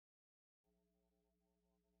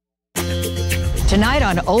Tonight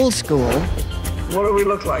on Old School. What do we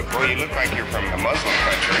look like? Well, you look like you're from a Muslim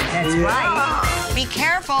country. That's right. Be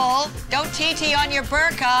careful. Don't TT on your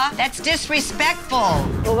burqa. That's disrespectful.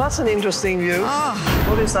 Well, that's an interesting view. Oh.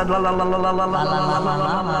 What is that? La la la la la la la la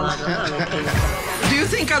la la la. Do you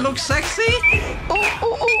think I look sexy?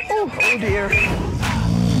 Oh dear.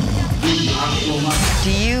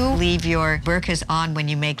 Do you leave your burqas on when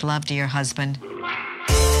you make love to your husband?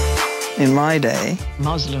 In my day,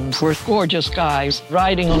 Muslims were gorgeous guys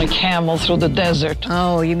riding on a camel through the desert.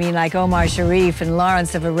 Oh, you mean like Omar Sharif and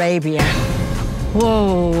Lawrence of Arabia?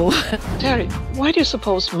 Whoa. Terry, why do you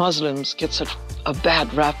suppose Muslims get such a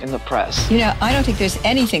bad rap in the press? You know, I don't think there's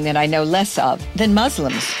anything that I know less of than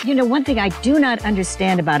Muslims. You know, one thing I do not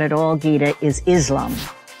understand about it all, Gita, is Islam.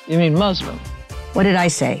 You mean Muslim? What did I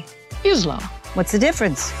say? Islam. What's the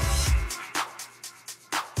difference?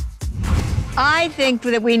 I think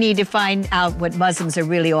that we need to find out what Muslims are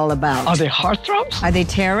really all about. Are they heartthrobs? Are they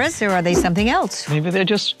terrorists or are they something else? Maybe they're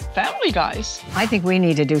just family guys. I think we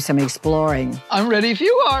need to do some exploring. I'm ready if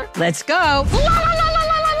you are. Let's go.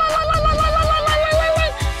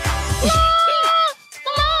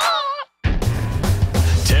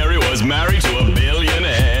 Terry was married to a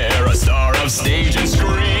billionaire, a star of stage and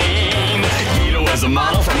screen. Gita was a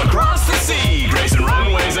model from across the sea, gracing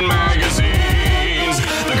runways and magazines.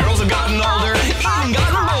 The girls have gotten older, even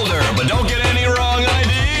gotten bolder, but don't get any wrong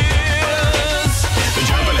ideas. They're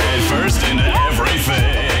jumping head first into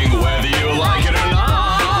everything, whether you like it or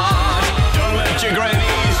not. Don't let your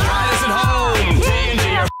grannies try this at home. TNT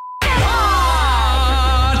are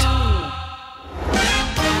hot.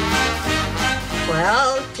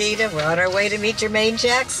 Well, Gita, we're on our way to meet Jermaine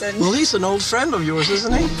Jackson. well, he's an old friend of yours,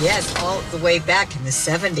 isn't he? Yes, all the way back in the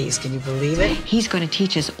 70s. Can you believe it? He's going to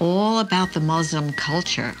teach us all about the Muslim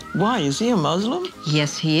culture. Why, is he a Muslim?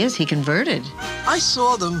 Yes, he is. He converted. I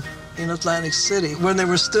saw them in Atlantic City when they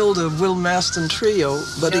were still the Will Maston trio,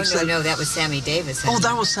 but except... No, that was Sammy Davis. Oh,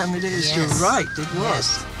 that was Sammy Davis. Yes. You're right, it was.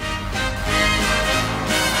 Yes.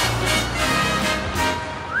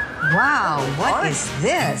 Wow, what is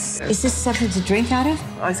this? Is this something to drink out of?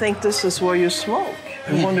 I think this is where you smoke.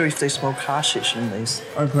 I wonder if they smoke hashish in these.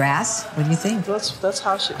 Or grass? What do you think? That's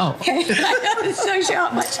hashish. Oh, okay. It shows you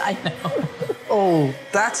how much I know. Oh,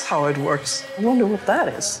 that's how it works. I wonder what that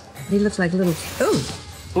is. They look like little... Ooh,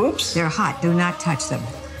 Oops. they're hot. Do not touch them.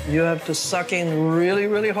 You have to suck in really,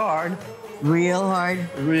 really hard. Real hard.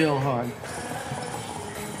 Real hard.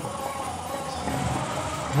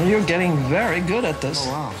 Well, you're getting very good at this.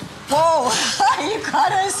 Oh, wow. Whoa, you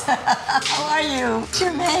caught us. How are you?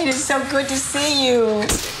 Jermaine, it's so good to see you.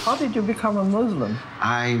 How did you become a Muslim?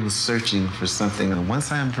 I was searching for something.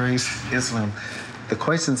 Once I embraced Islam, the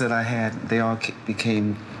questions that I had, they all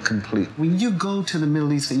became complete. When you go to the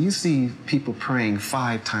Middle East and you see people praying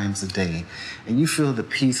 5 times a day, and you feel the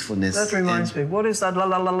peacefulness. That reminds me. What is that? La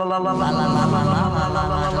la la la la la la la la la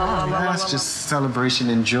la la. That's just celebration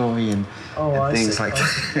and joy and things like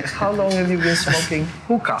that. How long have you been smoking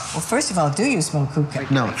hookah? Well, first of all, do you smoke hookah?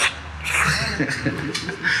 No.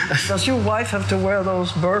 Does your wife have to wear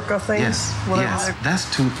those burqa things? Yes, Whatever yes.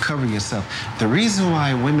 That's to cover yourself. The reason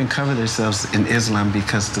why women cover themselves in Islam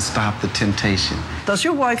because to stop the temptation. Does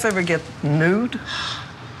your wife ever get nude?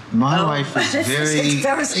 My wife is very...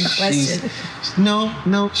 Embarrassing question.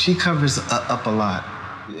 No, she covers up a lot.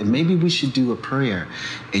 Maybe we should do a prayer,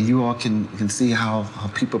 and you all can see how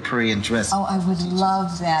people pray and dress. Oh, I would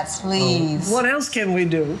love that, please. What else can we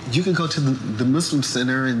do? You can go to the Muslim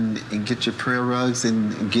Center and get your prayer rugs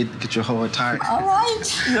and get your whole attire. All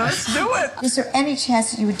right. Let's do it. Is there any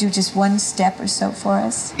chance that you would do just one step or so for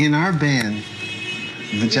us? In our band,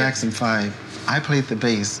 the Jackson 5, I played the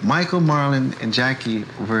bass. Michael, Marlon, and Jackie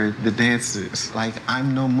were the dancers. Like,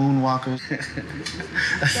 I'm no moonwalker.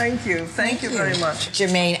 Thank you. Thank you very much.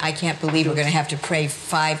 Jermaine, I can't believe we're going to have to pray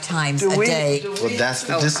 5 times a day. Well, that's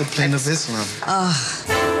the discipline of Islam.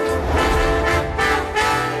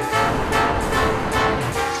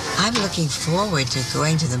 I'm looking forward to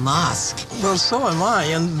going to the mosque. Well, so am I,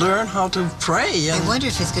 and learn how to pray. I wonder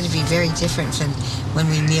if it's going to be very different from when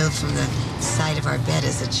we kneel from the side of our bed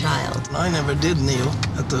as a child. I never did kneel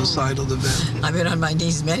at the side of the bed. I've been on my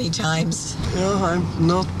knees many times. Well, I'm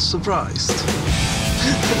not surprised.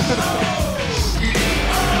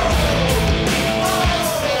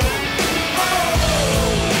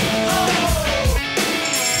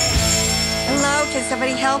 Hello, can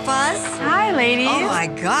somebody help us? Hi, ladies. Oh my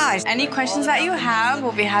gosh. Any questions that you have,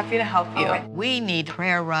 we'll be happy to help you. We need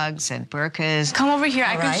prayer rugs and burqas. Come over here.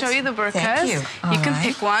 I All can right. show you the burqas. Thank you. You All can right.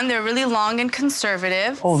 pick one. They're really long and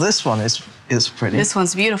conservative. Oh, this one is is pretty. This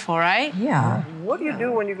one's beautiful, right? Yeah. What do you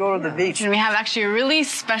do when you go to the beach? And we have actually a really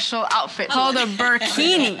special outfit called a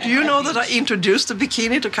burkini. Do you know that I introduced the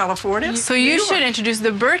bikini to California? So you should introduce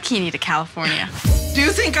the burkini to California. Do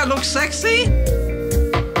you think I look sexy?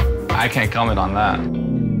 I can't comment on that.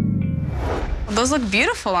 Those look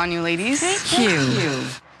beautiful on you, ladies. Thank you.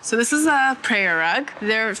 So this is a prayer rug.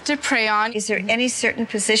 They're to pray on. Is there any certain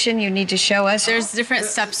position you need to show us? There's different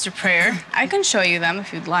steps to prayer. I can show you them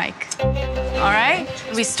if you'd like. All right?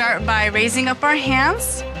 We start by raising up our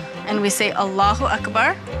hands, and we say Allahu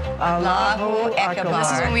Akbar. Allahu Akbar.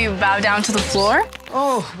 This is when we bow down to the floor.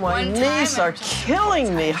 Oh, my knees are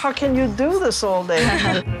killing me. How can you do this all day?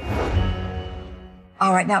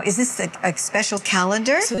 All right, now, is this a special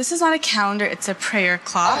calendar? So this is not a calendar, it's a prayer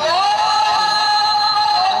clock.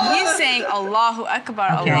 He's saying Allahu Akbar,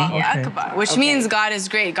 Allahu Akbar, which means God is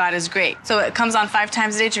great, God is great. So it comes on 5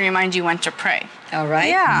 times a day to remind you when to pray. All right.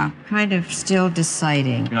 Yeah. Kind of still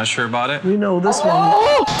deciding. You're not sure about it? We know this one.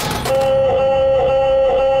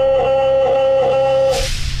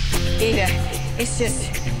 Gita, it's just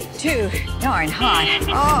too darn hot.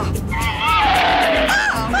 Oh,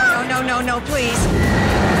 no, please.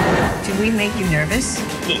 Did we make you nervous? A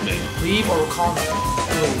little bit. Leave or call me,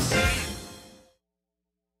 please.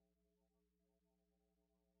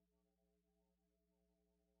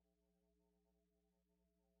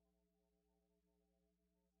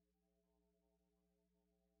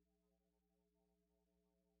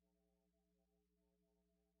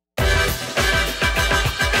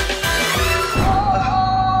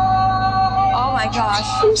 Oh my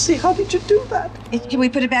gosh. Lucy, how did you do that? Can we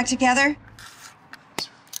put it back together?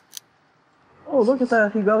 Oh, look at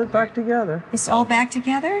that. He got it back together. It's all back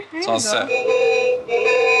together? It's all set.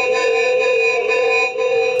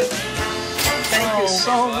 Thank you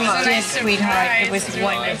so much. Dear sweetheart, it was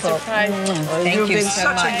wonderful. Thank You've you been so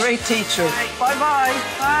such much. a great teacher. Bye-bye.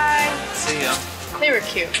 Bye. See ya. They were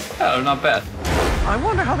cute. Oh, not bad. I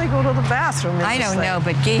wonder how they go to the bathroom in I this don't thing. know,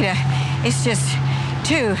 but Gita, it's just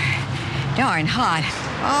too darn hot.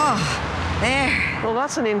 Oh, there. Well,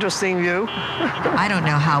 that's an interesting view. I don't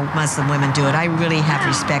know how Muslim women do it. I really have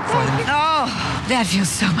respect for them. Oh, that feels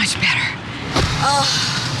so much better.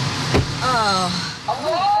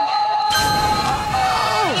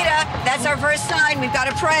 Gita, that's our first sign. We've got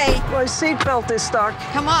to pray. My seatbelt is stuck.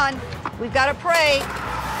 Come on. We've got to pray.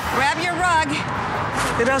 Grab your rug.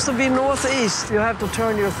 It has to be northeast. You have to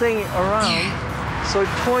turn your thing around so it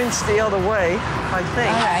points the other way, I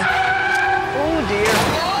think. All right. Oh, dear.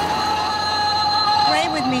 Pray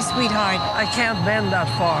with me, sweetheart. I can't bend that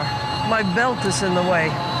far. My belt is in the way.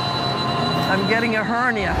 I'm getting a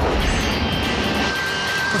hernia.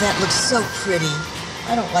 Well, that looks so pretty.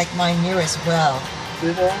 I don't like mine near as well.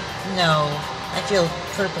 You know? No, I feel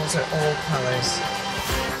purples are old colors.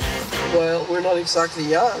 Well, we're not exactly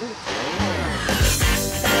young.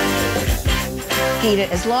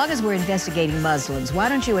 Gita, as long as we're investigating Muslims, why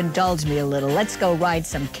don't you indulge me a little? Let's go ride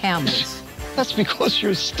some camels. That's because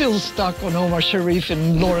you're still stuck on Omar Sharif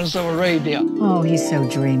in Lawrence of Arabia. Oh, he's so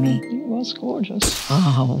dreamy. He was gorgeous.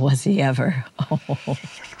 Oh, was he ever? Oh.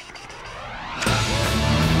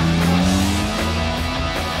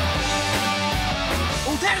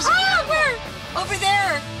 Oh, there's where? Over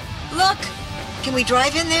there. Look. Can we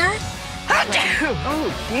drive in there?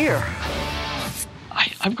 Oh, dear.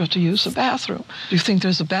 I've got to use the bathroom. Do you think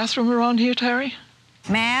there's a bathroom around here, Terry?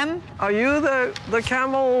 Ma'am? Are you the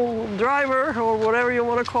camel driver or whatever you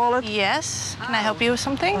want to call it? Yes. Can I help you with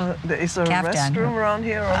something? Is there a Kaftan. restroom around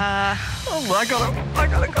here? Oh, I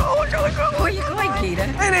gotta go. Where are you going, Gita?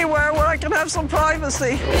 Anywhere where I can have some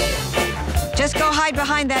privacy. Just go hide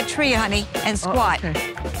behind that tree, honey, and squat.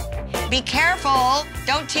 Okay. Be careful.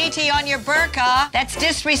 Don't TT on your burqa. That's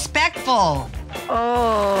disrespectful.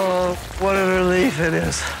 Oh, what a relief it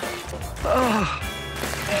is.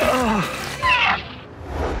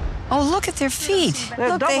 Oh, look at their feet. They're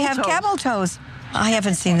Look, they double have toes. camel toes. I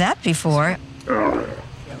haven't seen that before.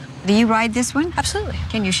 Do you ride this one? Absolutely.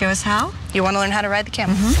 Can you show us how? You want to learn how to ride the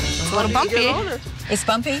camel? It's a little bumpy. It's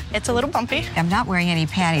bumpy. It's a little bumpy. I'm not wearing any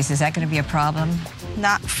panties. Is that going to be a problem?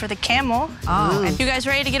 Not for the camel. Oh. You guys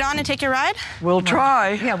ready to get on and take your ride? We'll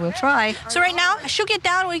try. Yeah, we'll try. So right now, she'll get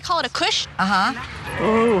down. We call it a cush. Uh-huh.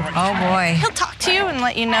 Oh, boy. He'll talk to you and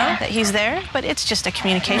let you know that he's there, but it's just a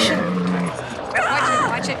communication.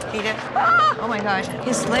 Watch it, Peter. Oh, my gosh.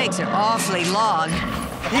 His legs are awfully long.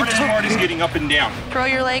 Hardest part is getting up and down. Throw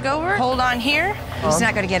your leg over. Hold on here. He's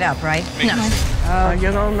not going to get up, right? No. I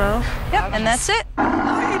get on now? Yep, and that's it.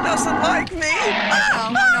 He doesn't like me.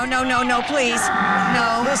 No, please.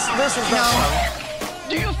 No. This is No.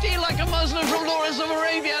 Do you feel like a Muslim from Lawrence of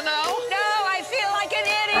Arabia now? No, I feel like an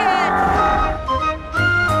idiot.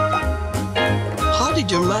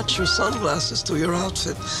 match your sunglasses to your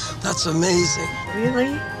outfit. That's amazing.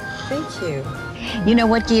 Really? Thank you. You know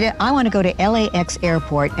what, Gita? I want to go to LAX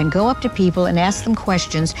airport and go up to people and ask them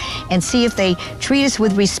questions and see if they treat us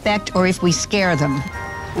with respect or if we scare them.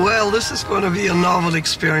 Well, this is going to be a novel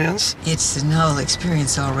experience. It's a novel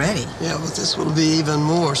experience already. Yeah, but this will be even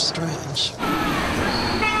more strange.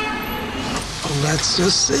 Let's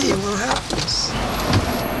just see what happens.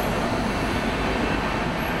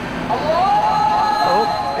 Oh,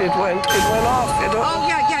 it went off. Oh,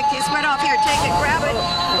 yeah, it went off. Here, take it, grab it.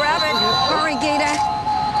 Hurry, Gita.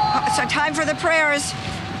 So time for the prayers.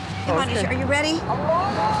 Come on, are you ready?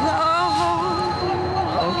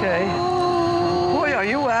 Okay. Boy, are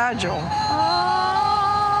you agile.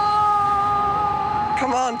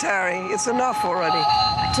 Come on, Terry. It's enough already.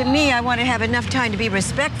 To me, I want to have enough time to be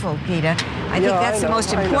respectful, Gita. I think that's the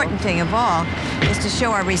most important thing of all, is to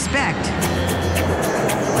show our respect.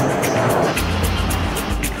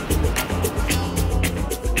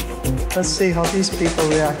 Let's see how these people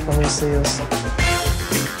react when they see us.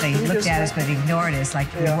 They looked at us but ignored us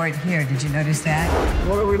like we weren't here. Did you notice that?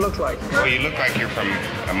 What do we look like? Well, you look like you're from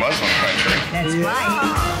a Muslim country. That's right.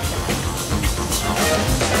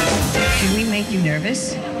 Did we make you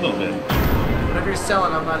nervous? A little bit. Whatever you're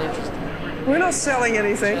selling, I'm not interested. We're not selling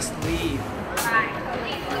anything. Just leave.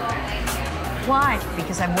 Why?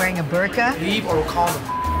 Because I'm wearing a burqa? Leave or we'll call the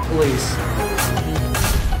police.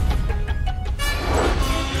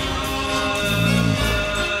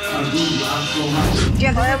 Do you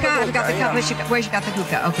have the hookah? I've got the cup. Where's you got the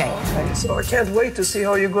hookah? Okay. Okay, so I can't wait to see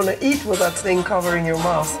how you're going to eat with that thing covering your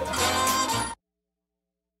mouth.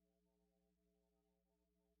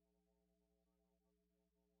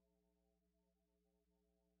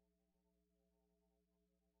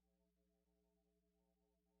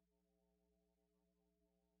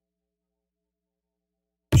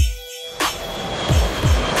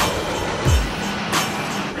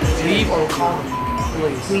 Leave or we'll call the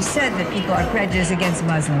police. We said that people are prejudiced against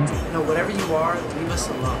Muslims. No, whatever you are, leave us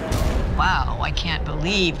alone. Wow, I can't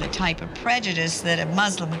believe the type of prejudice that a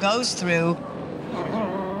Muslim goes through.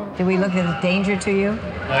 Do we look as a danger to you?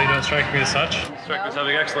 No, you don't strike me as such. You strike me as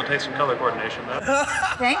having excellent taste in color coordination, though.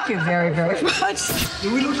 Thank you very, very much.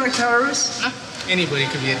 Do we look like terrorists? Anybody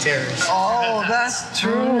could be a terrorist. Oh, that's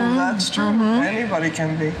true. That's true. Anybody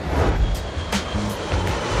can be.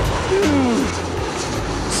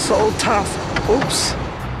 So tough. Oops.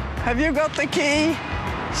 Have you got the key?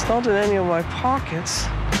 It's not in any of my pockets.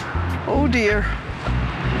 Oh, dear.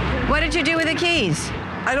 What did you do with the keys?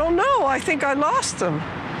 I don't know. I think I lost them.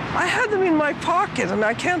 I had them in my pocket, and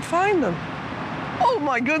I can't find them. Oh,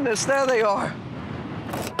 my goodness. There they are.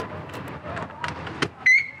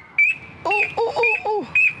 Oh.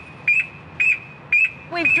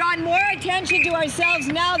 We've drawn more attention to ourselves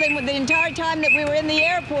now than the entire time that we were in the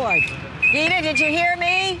airport. Gita, did you hear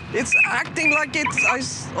me? It's acting like it's...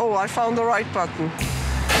 I found the right button.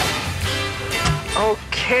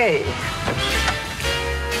 Okay.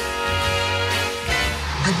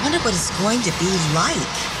 I wonder what it's going to be like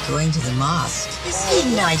going to the mosque. Is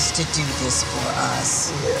he nice to do this for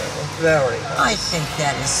us? Yeah, very nice. I think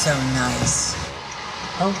that is so nice.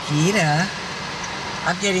 Oh, Gita,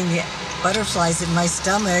 I'm getting butterflies in my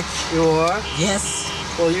stomach. You are? Yes.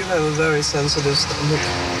 Well, you have a very sensitive stomach.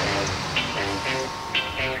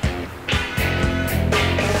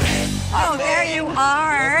 Oh, there you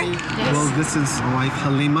are. Well, this is my wife,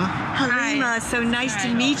 Halima. Halima, so nice to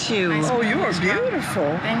meet you. Oh, you are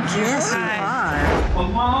beautiful. Thank you. Yes, you are.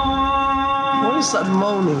 What is that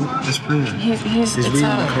moaning? Just praying. He's reading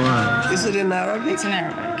the Quran. Is it in Arabic? It's in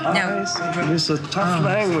Arabic. No. It's a tough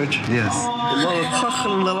language. Yes.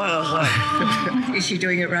 Is she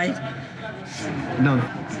doing it right? No.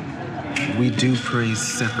 We do pray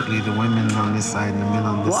separately, the women on this side and the men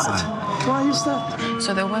on this side. Why is that?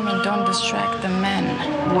 So the women don't distract the men.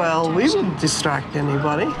 Well, we wouldn't distract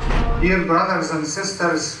anybody. Dear brothers and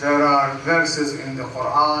sisters, there are verses in the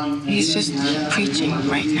Quran. He's just preaching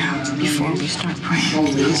right now before we start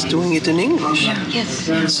praying. He's doing it in English. Yeah. Yes.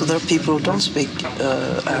 So there are people who don't speak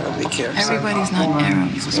Arabic here. Everybody's not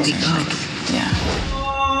Arab. Speak good. Yeah.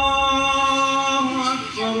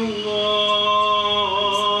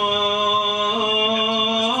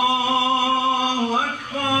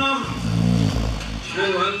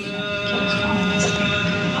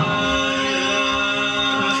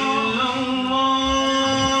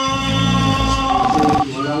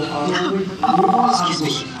 Excuse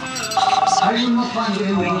me. I will not find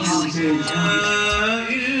anyone who says,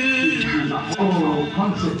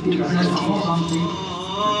 once it is something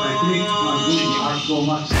that I think I so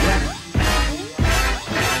much less.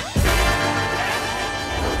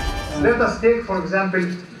 Let us take, for example,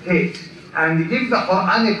 hate and give the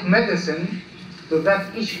Quranic medicine to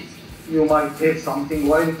that issue. You might hate something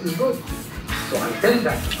while it is good. So I tell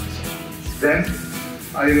that to myself. Then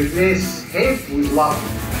I replace hate with love.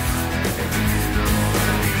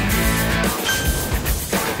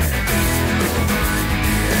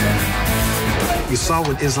 You saw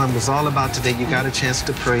what Islam was all about today. You got a chance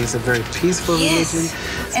to pray. It's a very peaceful religion.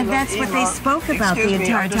 And that's what they spoke about the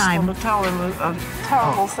entire time. I just want to tell him a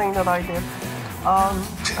terrible thing that I did.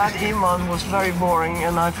 That Iman was very boring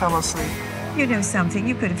and I fell asleep. You know something,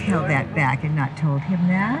 you could have held that back and not told him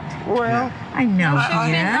that. Well, I know,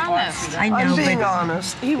 I'm being Gita. honest. I know, I'm being but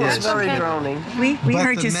honest. He was very droning. we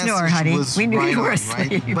heard you snore, honey. We knew you were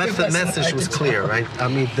asleep. Right? But the message was clear, right? I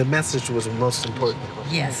mean, the message was most important.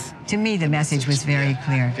 Yes. To me, the message was very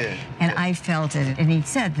clear. Good. And I felt it. And he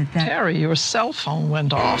said that... Terry, your cell phone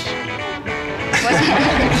went off.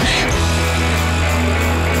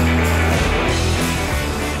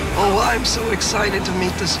 Oh, I'm so excited to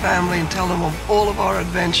meet this family and tell them of all of our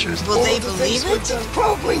adventures. Will they believe it?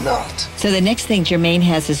 Probably not. So the next thing Jermaine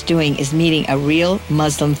has us doing is meeting a real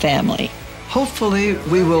Muslim family. Hopefully,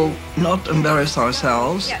 we will not embarrass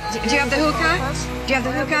ourselves. Yeah. Do you have the hookah? Do you have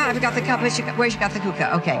the hookah? I've got the cup. Where's you got the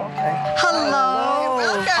hookah? Okay. Hello.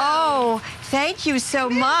 Welcome. Oh, thank you so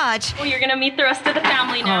much. Well, you're going to meet the rest of the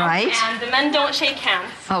family now. All right. And the men don't shake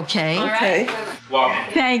hands. Okay. All right?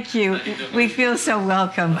 Welcome. Thank you. We feel so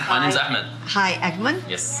welcome. My name's Ahmed. Hi, Ahmed.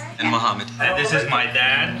 Yes. And Mohammed. This is my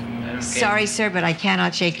dad. Sorry, sir, but I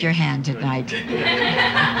cannot shake your hand tonight.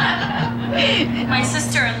 My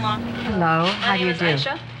sister-in-law. Hello. How do you do?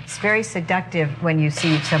 Aisha. It's very seductive when you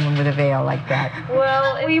see someone with a veil like that.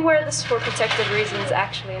 Well, we wear this for protective reasons,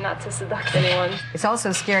 actually, not to seduct anyone. It's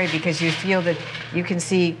also scary because you feel that you can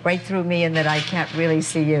see right through me and that I can't really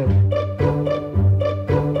see you.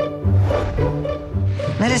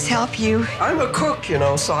 Let us help you. I'm a cook, you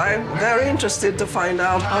know, so I'm very interested to find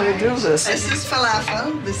out how you do this. This is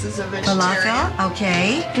falafel. This is a vegetarian. Falafel,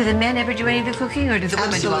 okay. Do the men ever do any of the cooking, or do the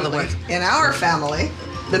women do all the work? In our family,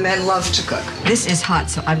 the men love to cook. This is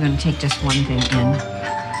hot, so I'm going to take just one thing in.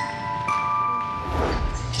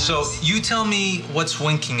 So you tell me what's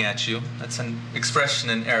winking at you. That's an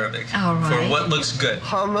expression in Arabic. All right. For what looks good.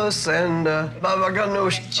 Hummus and baba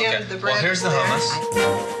ganoush. Okay. Well, here's the hummus.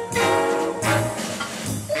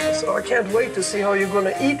 So I can't wait to see how you're going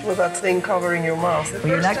to eat with that thing covering your mouth. Well,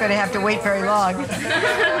 you're not going to have to wait very long.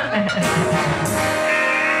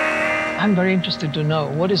 I'm very interested to know,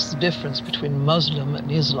 what is the difference between Muslim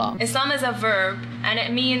and Islam? Islam is a verb, and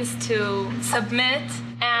it means to submit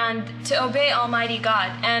and to obey Almighty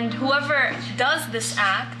God. And whoever does this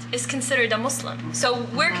act is considered a Muslim. So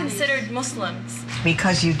we're considered Muslims.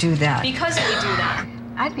 Because you do that. Because we do that.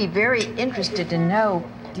 I'd be very interested to know,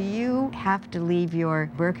 do you have to leave your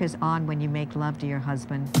burqas on when you make love to your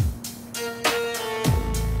husband?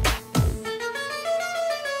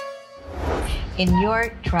 In your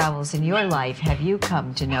travels, in your life, have you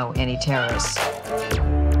come to know any terrorists?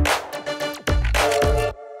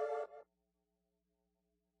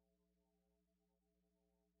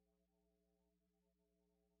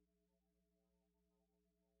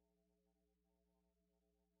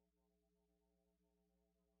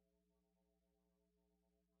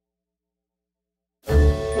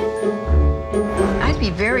 I'd be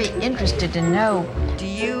very interested to know, do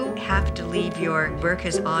you have to leave your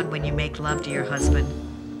burqas on when you make love to your husband?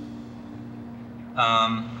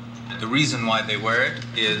 The reason why they wear it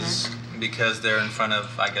is because they're in front of,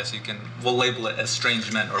 I guess we'll label it as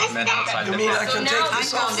strange men or men outside the You mean I can take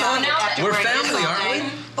this off now? We're family, aren't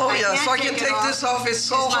we? Oh, yeah, so I can take this off. It's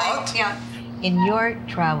so hot. Yeah. In your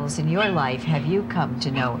travels, in your life, have you come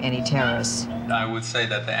to know any terrorists? I would say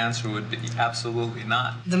that the answer would be absolutely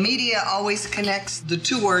not. The media always connects the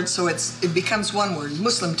two words, so it becomes one word,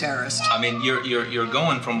 Muslim terrorist. I mean, you're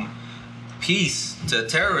going from peace to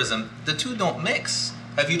terrorism. The two don't mix.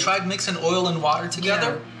 Have you tried mixing oil and water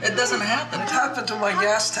together? Yeah. It doesn't happen. It happened to my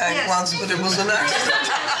gas tank once, but it was an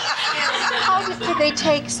accident. How did they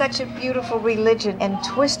take such a beautiful religion and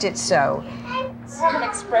twist it so? It's an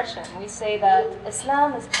expression. We say that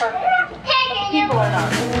Islam is perfect, but the people are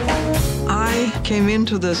not. I came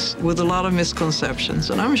into this with a lot of misconceptions,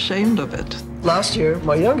 and I'm ashamed of it. Last year,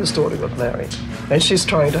 my youngest daughter got married, and she's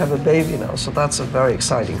trying to have a baby now, so that's a very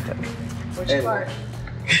exciting thing. Which part?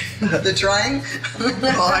 The trying?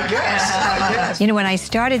 Well, I guess. You know, when I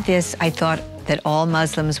started this, I thought that all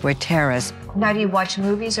Muslims were terrorists. Now, do you watch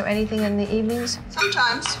movies or anything in the evenings?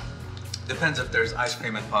 Sometimes. Depends if there's ice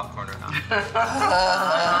cream and popcorn or not.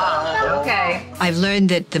 Okay. I've learned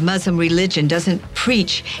that the Muslim religion doesn't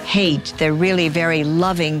preach hate. They're really very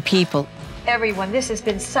loving people. everyone. This has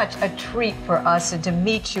been such a treat for us and to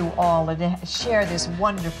meet you all and to share this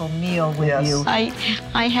wonderful meal with you.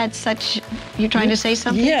 I had such... You're trying to say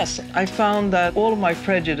something? Yes, I found that all of my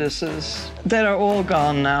prejudices, that are all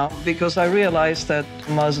gone now because I realized that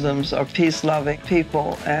Muslims are peace-loving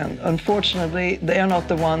people and unfortunately they are not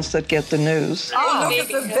the ones that get the news. Oh, look at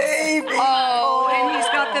the baby. Oh, and he's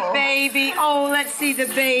got the baby. Oh, let's see the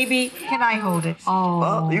baby. Can I hold it? Oh.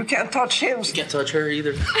 Well, you can't touch him. You can't touch her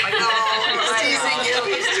either. I know. He's teasing you.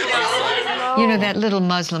 He's You know, that little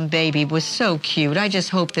Muslim baby was so cute. I just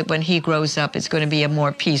hope that when he grows up, it's going to be a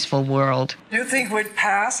more peaceful world. Do you think we'd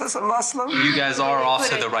pass as a Muslim? You guys are off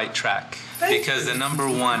to the right track because the number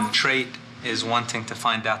one trait is wanting to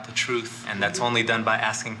find out the truth, and that's only done by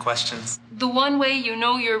asking questions. The one way you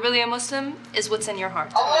know you're really a Muslim is what's in your heart.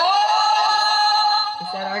 Is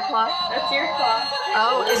that our clock? That's your clock.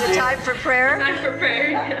 Oh, is it time for prayer? Time for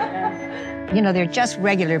prayer, yeah. You know, they're just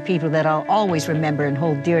regular people that I'll always remember and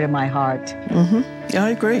hold dear to my heart. Mm-hmm. Yeah, I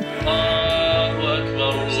agree.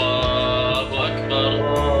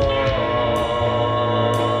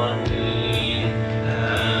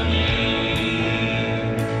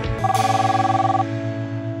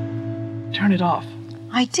 Turn it off.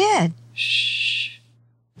 I did. Shh.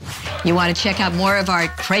 You want to check out more of our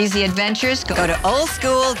crazy adventures? Go to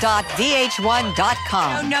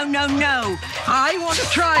oldschool.vh1.com. No, no, no, no. I want to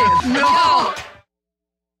try it. No.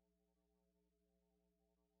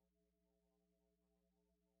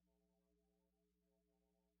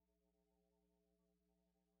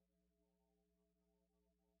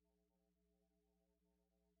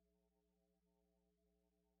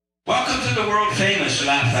 Welcome to the world-famous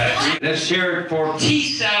Laugh Factory. Let's hear it for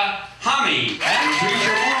Tisa Hami and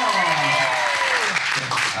Preacher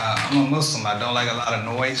I'm a Muslim. I don't like a lot of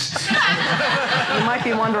noise. You might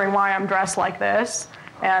be wondering why I'm dressed like this.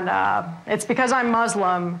 And it's because I'm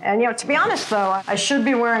Muslim. And, you know, to be honest, though, I should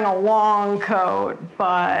be wearing a long coat,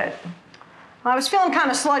 but I was feeling kind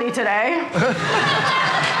of slutty today.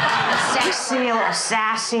 Sexy, a little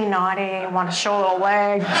sassy, naughty, want to show a little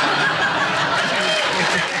leg.